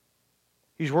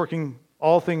 He's working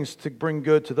all things to bring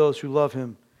good to those who love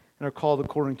Him and are called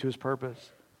according to His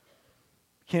purpose.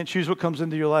 You can't choose what comes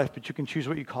into your life, but you can choose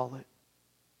what you call it.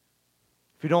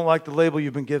 If you don't like the label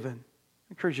you've been given,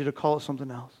 I encourage you to call it something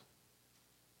else.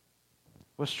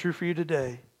 What's true for you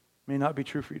today may not be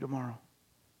true for you tomorrow.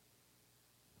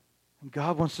 And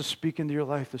God wants to speak into your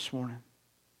life this morning.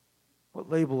 What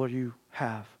label do you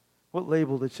have? What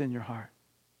label that's in your heart?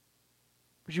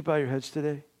 Would you bow your heads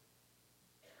today?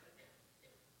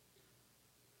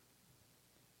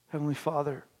 Heavenly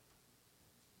Father,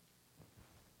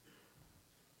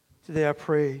 today I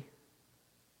pray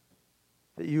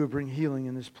that you would bring healing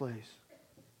in this place.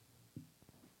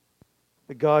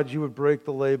 That God, you would break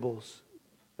the labels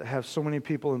that have so many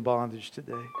people in bondage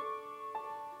today.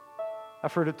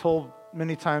 I've heard it told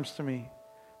many times to me,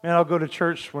 man, I'll go to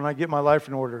church when I get my life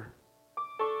in order.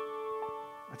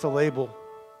 That's a label.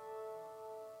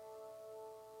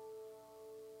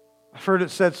 I've heard it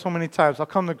said so many times, I'll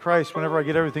come to Christ whenever I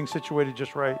get everything situated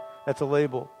just right. That's a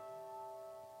label.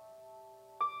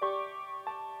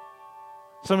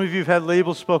 Some of you have had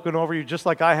labels spoken over you just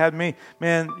like I had me.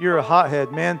 Man, you're a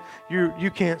hothead. Man, you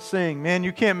can't sing. Man,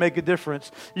 you can't make a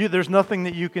difference. There's nothing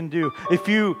that you can do. If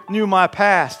you knew my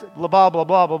past, blah, blah, blah,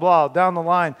 blah, blah, blah, down the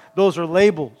line, those are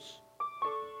labels.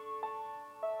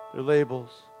 They're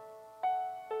labels.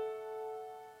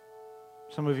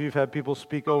 Some of you have had people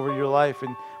speak over your life,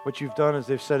 and what you've done is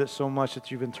they've said it so much that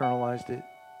you've internalized it.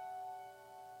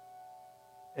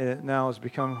 And it now has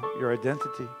become your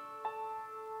identity.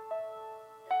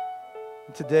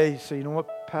 And today you say, you know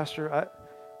what, Pastor,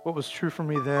 what was true for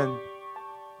me then,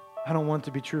 I don't want it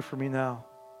to be true for me now.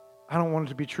 I don't want it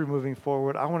to be true moving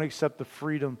forward. I want to accept the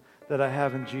freedom that I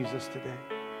have in Jesus today.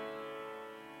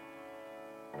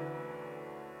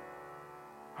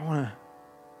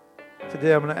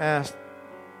 Today I'm going to ask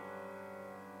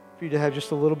for you to have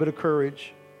just a little bit of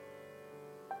courage.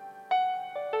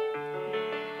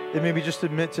 And maybe just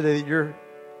admit today that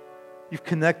you've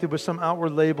connected with some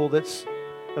outward label that's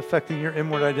affecting your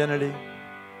inward identity.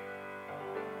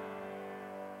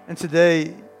 And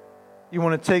today, you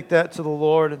want to take that to the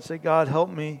Lord and say, God, help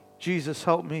me. Jesus,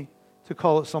 help me to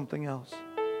call it something else.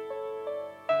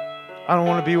 I don't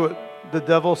want to be what the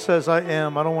devil says I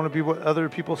am. I don't want to be what other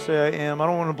people say I am. I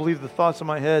don't want to believe the thoughts in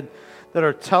my head that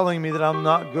are telling me that I'm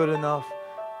not good enough.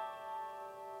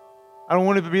 I don't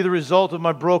want it to be the result of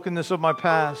my brokenness of my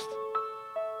past.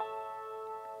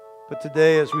 But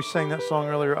today, as we sang that song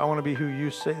earlier, I want to be who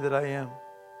you say that I am.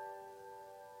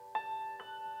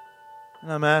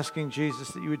 And I'm asking, Jesus,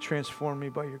 that you would transform me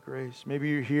by your grace. Maybe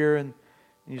you're here and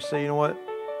you say, you know what?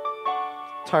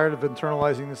 I'm tired of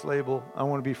internalizing this label. I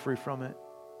want to be free from it.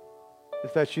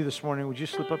 If that's you this morning, would you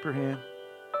slip up your hand?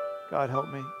 God, help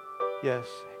me. Yes.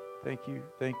 Thank you.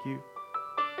 Thank you.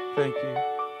 Thank you.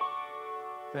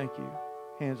 Thank you.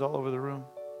 Hands all over the room.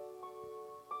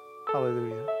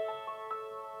 Hallelujah.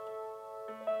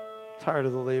 Tired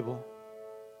of the label.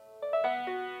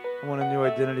 I want a new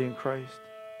identity in Christ.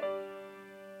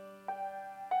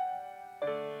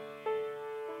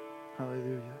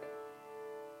 Hallelujah.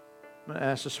 I'm going to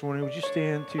ask this morning, would you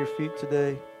stand to your feet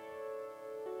today?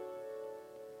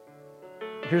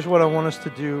 Here's what I want us to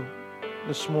do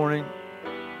this morning.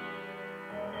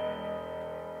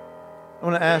 I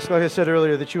want to ask, like I said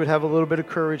earlier, that you would have a little bit of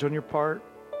courage on your part.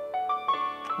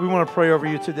 We want to pray over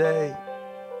you today.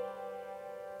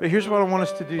 But here's what I want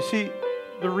us to do. See,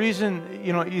 the reason,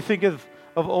 you think of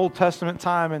Old Testament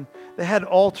time, and they had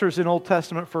altars in Old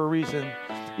Testament for a reason.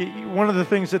 One of the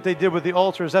things that they did with the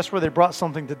altars, that's where they brought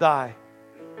something to die.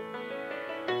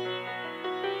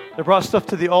 They brought stuff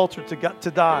to the altar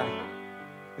to die.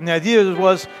 And the idea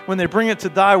was when they bring it to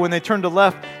die, when they turn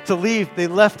to leave, they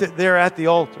left it there at the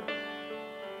altar.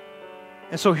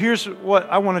 And so here's what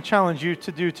I want to challenge you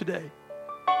to do today.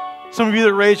 Some of you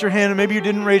that raised your hand, and maybe you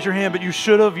didn't raise your hand, but you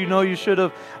should have, you should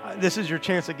have. This is your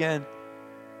chance again.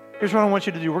 Here's what I want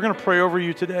you to do. We're going to pray over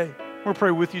you today. We're going to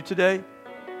pray with you today.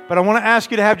 But I want to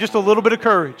ask you to have just a little bit of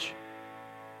courage.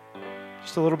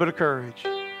 Just a little bit of courage.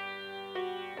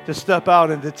 To step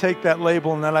out and to take that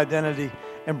label and that identity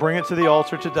and bring it to the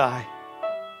altar to die.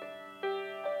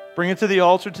 Bring it to the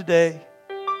altar today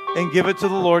and give it to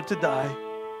the Lord to die.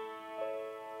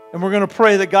 And we're going to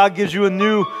pray that God gives you a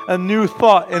new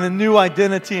thought and a new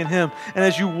identity in Him. And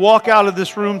as you walk out of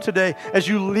this room today, as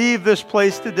you leave this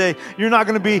place today, you're not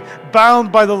going to be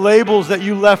bound by the labels that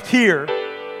you left here.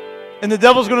 And the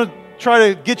devil's going to try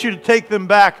to get you to take them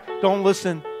back. Don't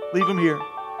listen. Leave them here.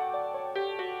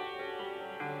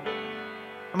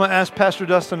 I'm going to ask Pastor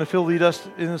Dustin if he'll lead us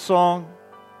in a song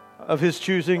of his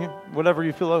choosing, whatever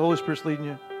you feel like the Holy Spirit's leading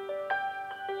you.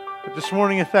 But this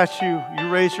morning, if that's you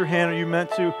raised your hand or you meant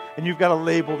to, and you've got a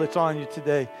label that's on you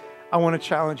today, I want to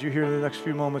challenge you here in the next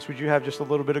few moments. Would you have just a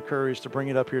little bit of courage to bring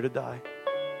it up here to die?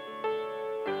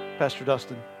 Pastor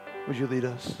Dustin. Would you lead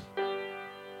us?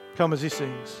 Come as he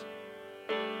sings.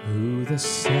 Who the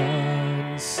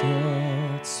Son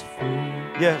sets free,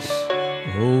 Yes.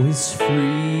 oh, is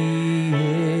free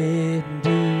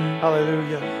indeed.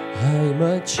 Hallelujah. I'm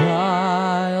a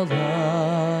child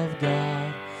of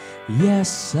God.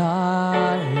 Yes,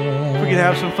 I am. If we could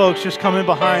have some folks just come in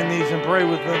behind these and pray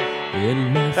with them.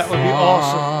 In my That would be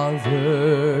awesome.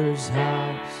 Father's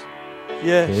house,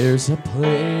 Yes. there's a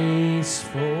place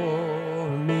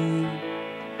for me.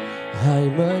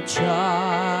 I'm a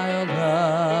child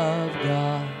of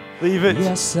God. Leave it.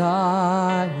 Yes,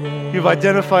 I am. You've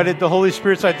identified it. The Holy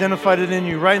Spirit's identified it in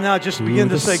you. Right now, just begin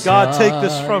to say, God, take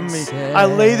this from me. I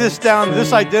lay this down,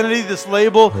 this identity, this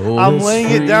label. I'm laying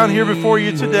it down here before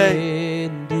you today.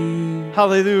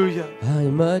 Hallelujah.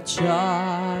 I'm a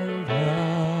child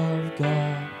of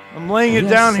God. I'm laying it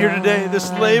down here today,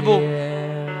 this label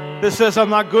that says I'm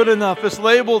not good enough. This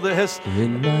label that has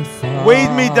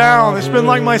weighed me down. It's been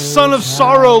like my son of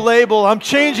sorrow label. I'm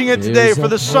changing it today for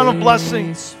the son of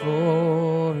blessing.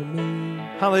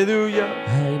 Hallelujah.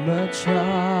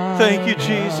 Thank you,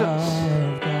 Jesus.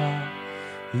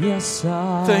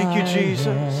 Thank you,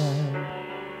 Jesus.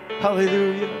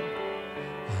 Hallelujah.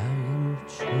 I'm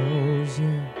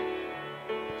chosen.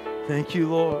 Thank you,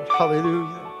 Lord.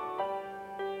 Hallelujah.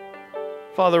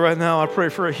 Father, right now I pray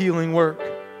for a healing work.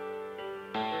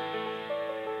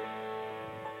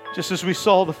 Just as we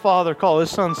saw the Father call His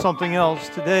Son something else,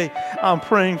 today I'm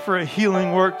praying for a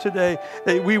healing work today,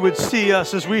 that we would see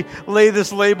us as we lay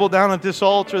this label down at this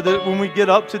altar, that when we get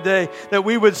up today, that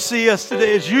we would see us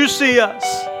today as you see us.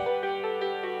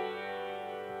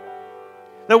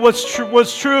 That what's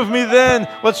true of me then,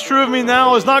 what's true of me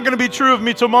now is not going to be true of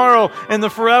me tomorrow and the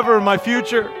forever in my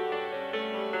future.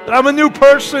 That I'm a new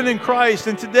person in Christ,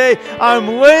 and today I'm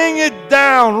laying it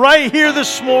down right here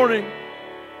this morning.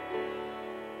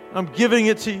 I'm giving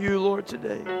it to you, Lord,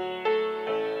 today.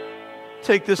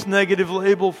 Take this negative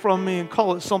label from me and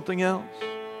call it something else.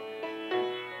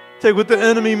 Take what the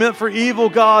enemy meant for evil,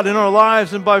 God, in our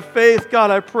lives, and by faith,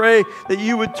 God, I pray that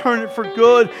you would turn it for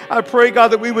good. I pray,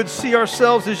 God, that we would see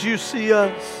ourselves as you see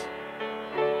us.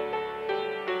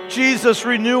 Jesus,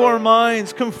 renew our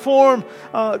minds. Conform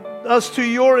us to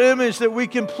your image that we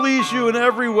can please you in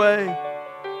every way.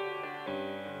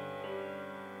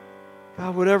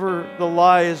 God, whatever the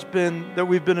lie has been that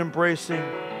we've been embracing,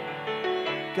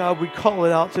 God, we call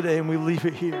it out today and we leave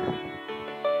it here.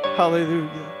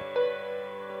 Hallelujah.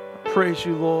 I praise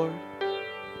you, Lord.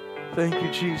 Thank you,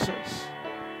 Jesus.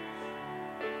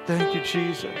 Thank you,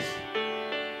 Jesus.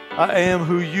 I am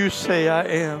who you say I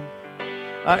am.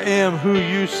 I am who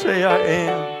you say I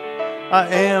am. I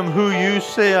am who you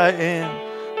say I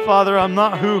am. Father, I'm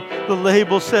not who the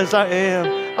label says I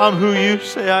am. I'm who you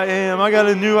say I am. I got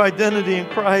a new identity in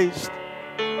Christ.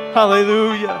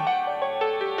 Hallelujah.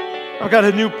 I've got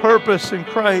a new purpose in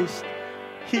Christ.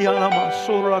 I've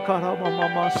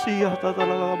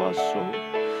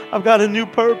got a new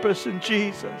purpose in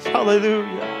Jesus.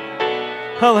 Hallelujah.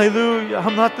 Hallelujah.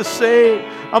 I'm not the same.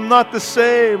 I'm not the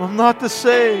same. I'm not the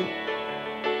same.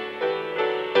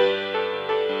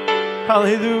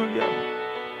 Hallelujah.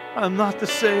 I'm not the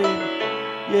same.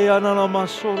 I'm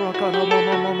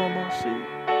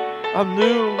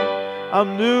new.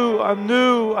 I'm new. I'm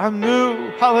new. I'm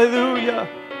new. Hallelujah.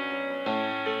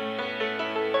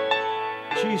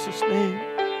 In Jesus' name.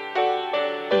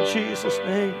 In Jesus'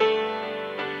 name.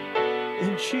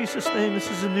 In Jesus' name. This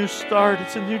is a new start.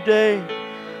 It's a new day.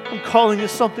 I'm calling it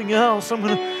something else. I'm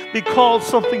going to be called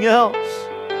something else.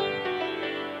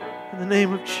 In the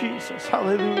name of Jesus.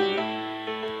 Hallelujah.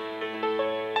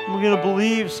 I'm going to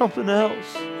believe something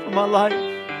else for my life.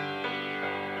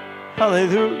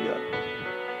 Hallelujah.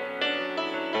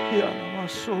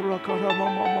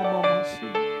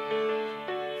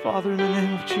 Father, in the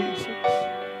name of Jesus.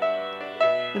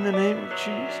 In the name of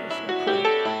Jesus, I pray.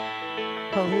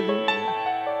 Hallelujah.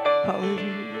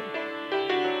 Hallelujah.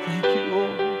 Thank you,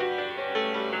 Lord.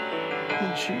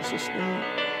 In Jesus' name.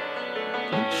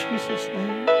 In Jesus'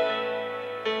 name.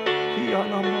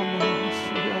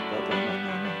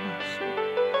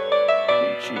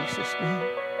 In Jesus' name.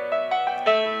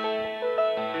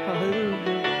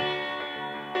 Hallelujah.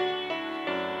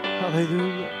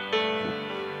 Hallelujah.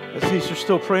 As these are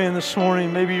still praying this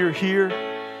morning, maybe you're here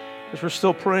as we're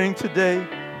still praying today.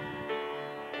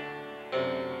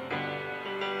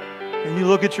 And you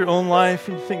look at your own life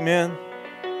and you think, man,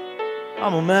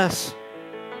 I'm a mess.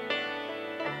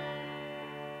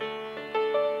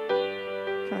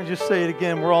 Can I just say it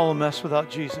again? We're all a mess without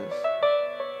Jesus.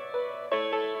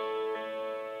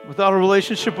 Without a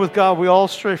relationship with God, we all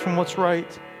stray from what's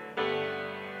right.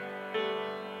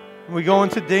 We go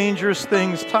into dangerous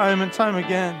things time and time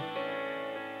again.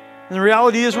 And the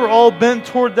reality is we're all bent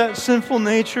toward that sinful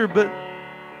nature, but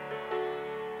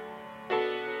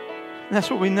that's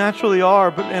what we naturally are.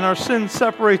 And our sin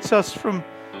separates us from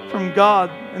God.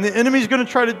 And the enemy's going to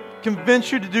try to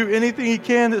convince you to do anything he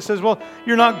can that says, well,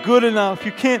 you're not good enough.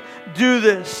 You can't do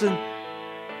this. And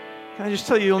can I just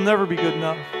tell you, you'll never be good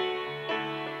enough.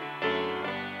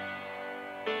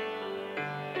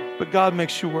 But God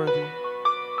makes you worthy.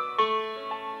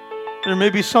 There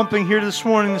may be something here this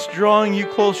morning that's drawing you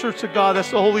closer to God. That's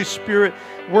the Holy Spirit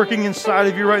working inside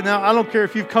of you right now. I don't care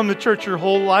if you've come to church your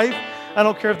whole life. I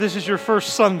don't care if this is your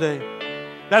first Sunday.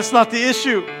 That's not the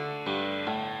issue.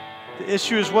 The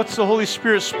issue is what's the Holy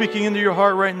Spirit speaking into your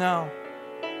heart right now.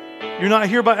 You're not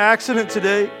here by accident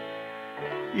today.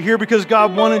 You're here because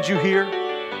God wanted you here.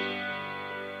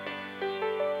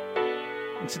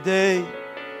 And today,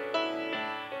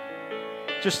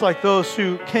 just like those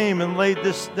who came and laid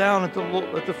this down at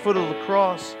the foot of the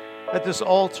cross, at this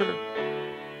altar,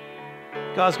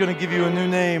 God's going to give you a new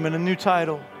name and a new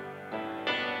title.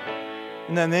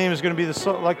 And that name is going to be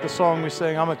like the song we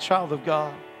sang, I'm a child of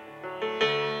God.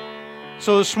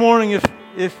 So this morning,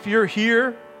 if you're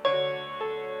here,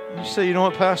 and you say, you know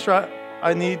what, Pastor,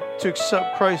 I need to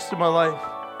accept Christ in my life.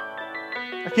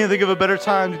 I can't think of a better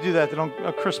time to do that than on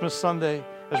a Christmas Sunday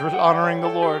as we're honoring the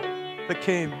Lord that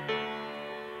came.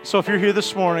 So if you're here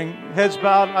this morning, heads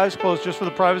bowed, eyes closed, just for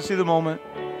the privacy of the moment,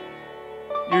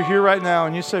 you're here right now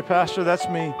and you say, Pastor, that's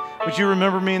me. Would you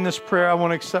remember me in this prayer? I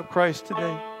want to accept Christ today.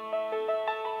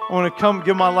 I want to come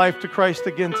give my life to Christ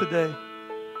again today.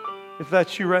 If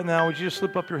that's you right now, would you just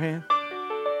slip up your hand?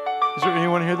 Is there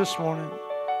anyone here this morning?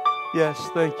 Yes,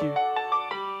 thank you.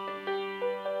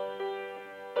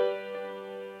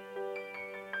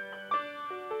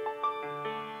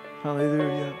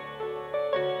 Hallelujah.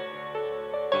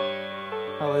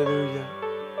 Hallelujah.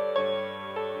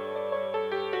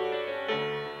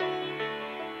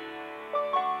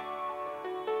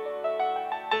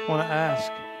 I want to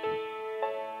ask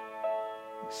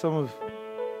some of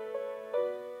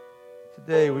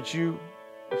today, would you,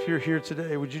 if you're here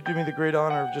today, would you do me the great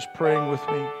honor of just praying with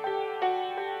me?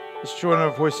 Let's join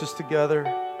our voices together.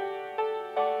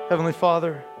 Heavenly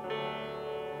Father,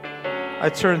 I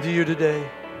turn to you today.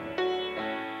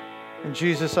 And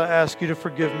Jesus, I ask you to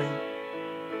forgive me,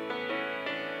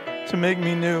 to make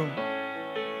me new,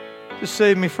 to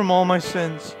save me from all my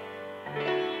sins,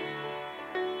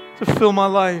 to fill my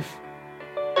life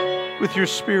with your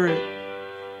Spirit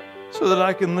so that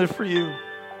I can live for you.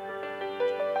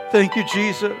 Thank you,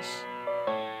 Jesus,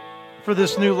 for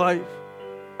this new life.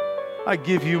 I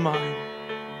give you mine.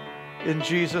 In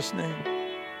Jesus' name,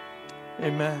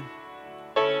 amen.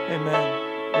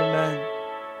 Amen. Amen.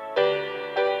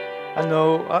 I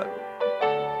know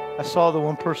I saw the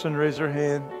one person raise their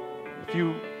hand.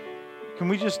 Can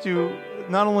we just do,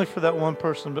 not only for that one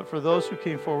person, but for those who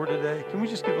came forward today, can we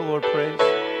just give the Lord praise?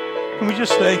 Can we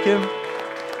just thank Him?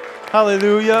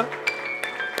 Hallelujah.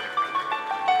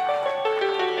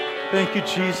 Thank you,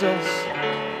 Jesus.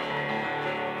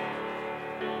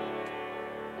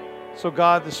 So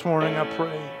God, this morning I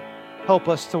pray, help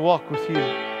us to walk with you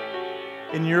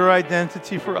in your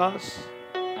identity for us.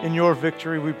 In your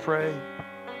victory, we pray.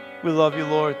 We love you,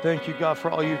 Lord. Thank you, God, for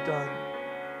all you've done.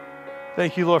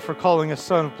 Thank you, Lord, for calling us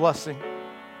son of blessing,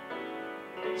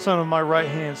 son of my right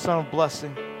hand, son of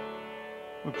blessing.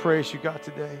 We praise you, God,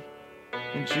 today.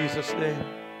 In Jesus' name,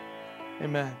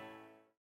 amen.